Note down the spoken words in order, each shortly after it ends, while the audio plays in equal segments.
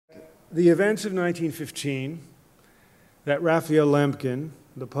The events of 1915 that Raphael Lemkin,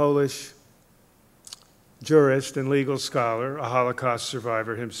 the Polish jurist and legal scholar, a Holocaust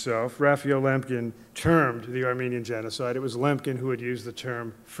survivor himself, Raphael Lemkin termed the Armenian Genocide. It was Lemkin who had used the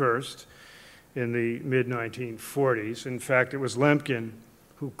term first in the mid-1940s. In fact, it was Lemkin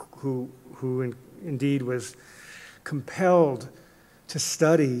who indeed was compelled to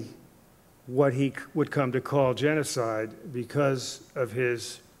study what he would come to call genocide because of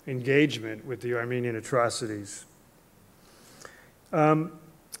his engagement with the Armenian atrocities. That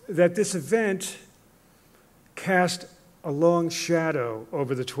this event cast a long shadow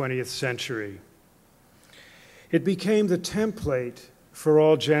over the 20th century. It became the template for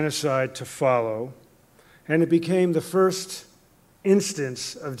all genocide to follow, and it became the first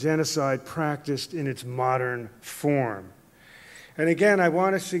instance of genocide practiced in its modern form. And again, I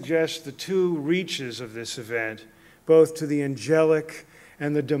want to suggest the two reaches of this event, both to the angelic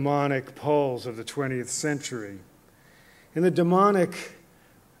and the demonic poles of the 20th century. In the demonic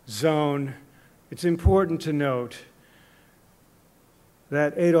zone, it's important to note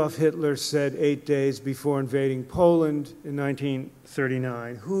that Adolf Hitler said 8 days before invading Poland in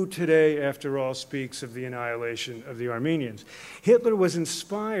 1939, who today, after all, speaks of the annihilation of the Armenians. Hitler was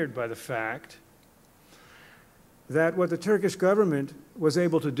inspired by the fact that what the Turkish government was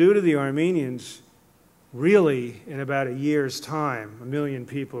able to do to the Armenians, really in about a year's time, 1 million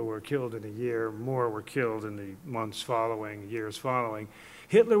people were killed in a year, more were killed in the months following, years following.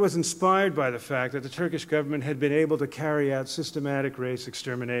 Hitler was inspired by the fact that the Turkish government had been able to carry out systematic race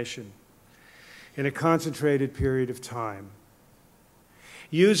extermination in a concentrated period of time,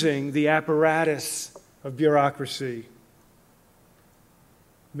 using the apparatus of bureaucracy,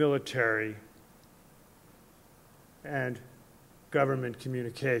 military, and government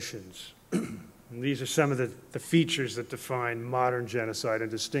communications. And these are some of the features that define modern genocide and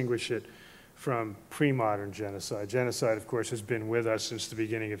distinguish it from pre-modern genocide. Genocide, of course, has been with us since the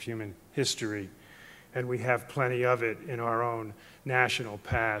beginning of human history, and we have plenty of it in our own national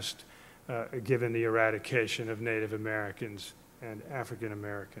past, given the eradication of Native Americans and African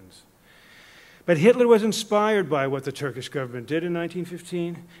Americans. But Hitler was inspired by what the Turkish government did in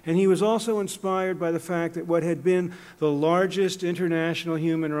 1915, and he was also inspired by the fact that what had been the largest international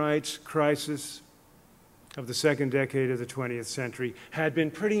human rights crisis of the second decade of the 20th century had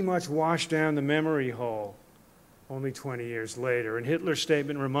been pretty much washed down the memory hole only 20 years later. And Hitler's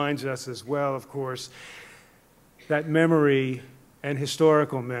statement reminds us as well, of course, that memory and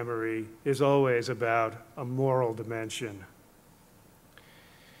historical memory is always about a moral dimension.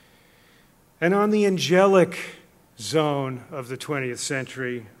 And on the angelic zone of the 20th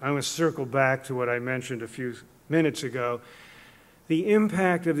century, I'm going to circle back to what I mentioned a few minutes ago. The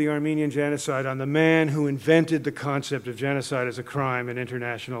impact of the Armenian Genocide on the man who invented the concept of genocide as a crime in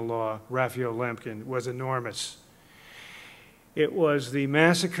international law, Raphael Lemkin, was enormous. It was the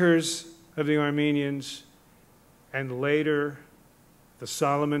massacres of the Armenians and later the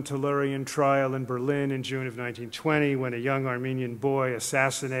Solomon Tellurian trial in Berlin in June of 1920 when a young Armenian boy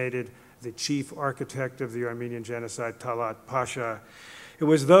assassinated the chief architect of the Armenian Genocide, Talat Pasha. It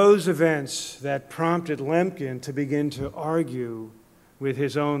was those events that prompted Lemkin to begin to argue with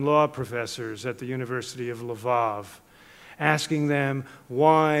his own law professors at the University of Lvov, asking them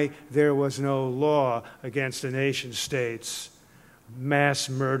why there was no law against a nation-state's mass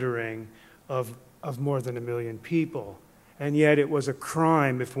murdering of more than 1 million people. And yet it was a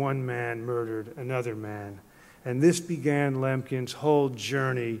crime if one man murdered another man. And this began Lemkin's whole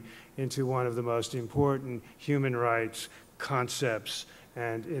journey into one of the most important human rights concepts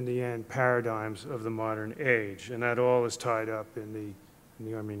and, in the end, paradigms of the modern age. And that all is tied up in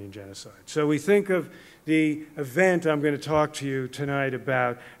the Armenian Genocide. So we think of the event I'm going to talk to you tonight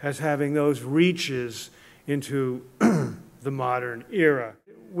about as having those reaches into the modern era.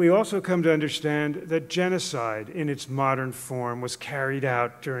 We also come to understand that genocide in its modern form was carried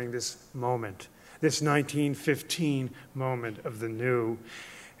out during this moment, this 1915 moment of the new.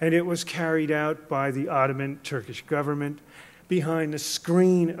 And it was carried out by the Ottoman Turkish government behind the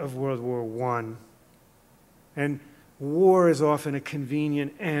screen of World War I. And war is often a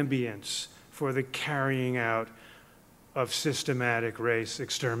convenient ambience for the carrying out of systematic race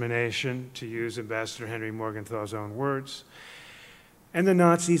extermination, to use Ambassador Henry Morgenthau's own words. And the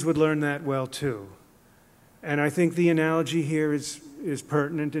Nazis would learn that well, too. And I think the analogy here is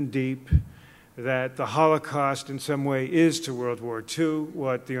pertinent and deep, that the Holocaust in some way is to World War II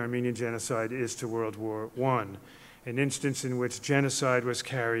what the Armenian Genocide is to World War I, an instance in which genocide was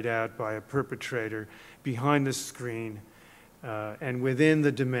carried out by a perpetrator behind the screen and within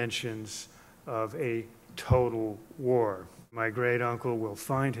the dimensions of a total war. my great-uncle will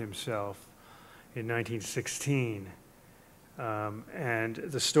find himself in 1916. And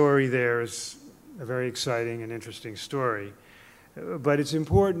the story there is a very exciting and interesting story. But it's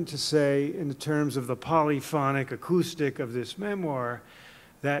important to say, in the terms of the polyphonic acoustic of this memoir,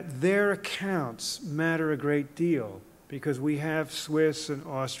 that their accounts matter a great deal, because we have Swiss and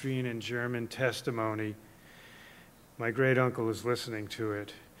Austrian and German testimony. My great-uncle is listening to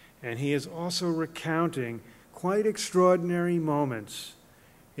it, and he is also recounting quite extraordinary moments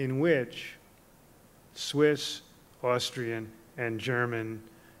in which Swiss, Austrian, and German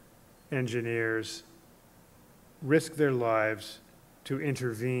engineers risk their lives to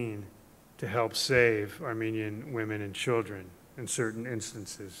intervene to help save Armenian women and children in certain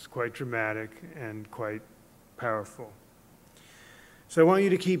instances. Quite dramatic and quite powerful. So I want you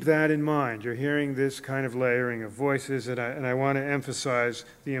to keep that in mind. You're hearing this kind of layering of voices, and I want to emphasize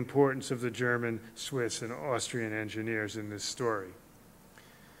the importance of the German, Swiss, and Austrian engineers in this story.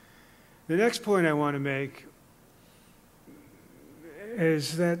 The next point I want to make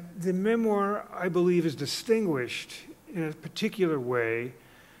is that the memoir, I believe, is distinguished in a particular way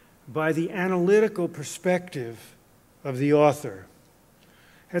by the analytical perspective of the author.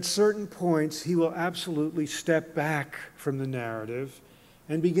 At certain points, he will absolutely step back from the narrative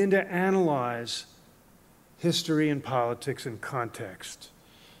and begin to analyze history and politics and context.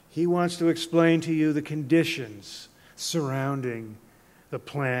 He wants to explain to you the conditions surrounding the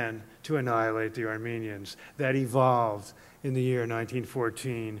plan to annihilate the Armenians that evolved in the year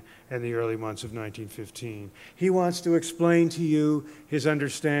 1914 and the early months of 1915. He wants to explain to you his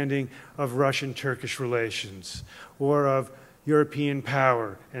understanding of Russian-Turkish relations, or of European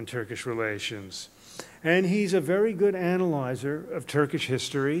power and Turkish relations. And he's a very good analyzer of Turkish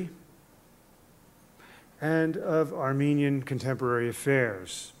history and of Armenian contemporary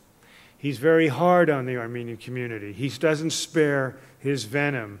affairs. He's very hard on the Armenian community. He doesn't spare his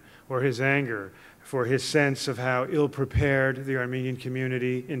venom or his anger for his sense of how ill-prepared the Armenian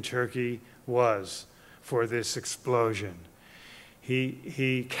community in Turkey was for this explosion.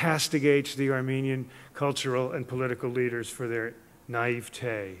 He castigates the Armenian cultural and political leaders for their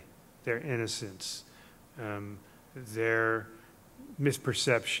naivete, their innocence, their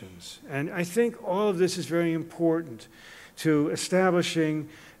misperceptions. And I think all of this is very important to establishing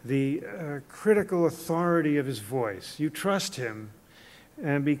the critical authority of his voice. You trust him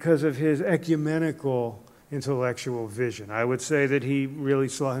and because of his ecumenical intellectual vision. I would say that he really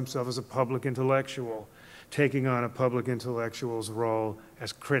saw himself as a public intellectual, taking on a public intellectual's role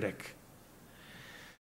as critic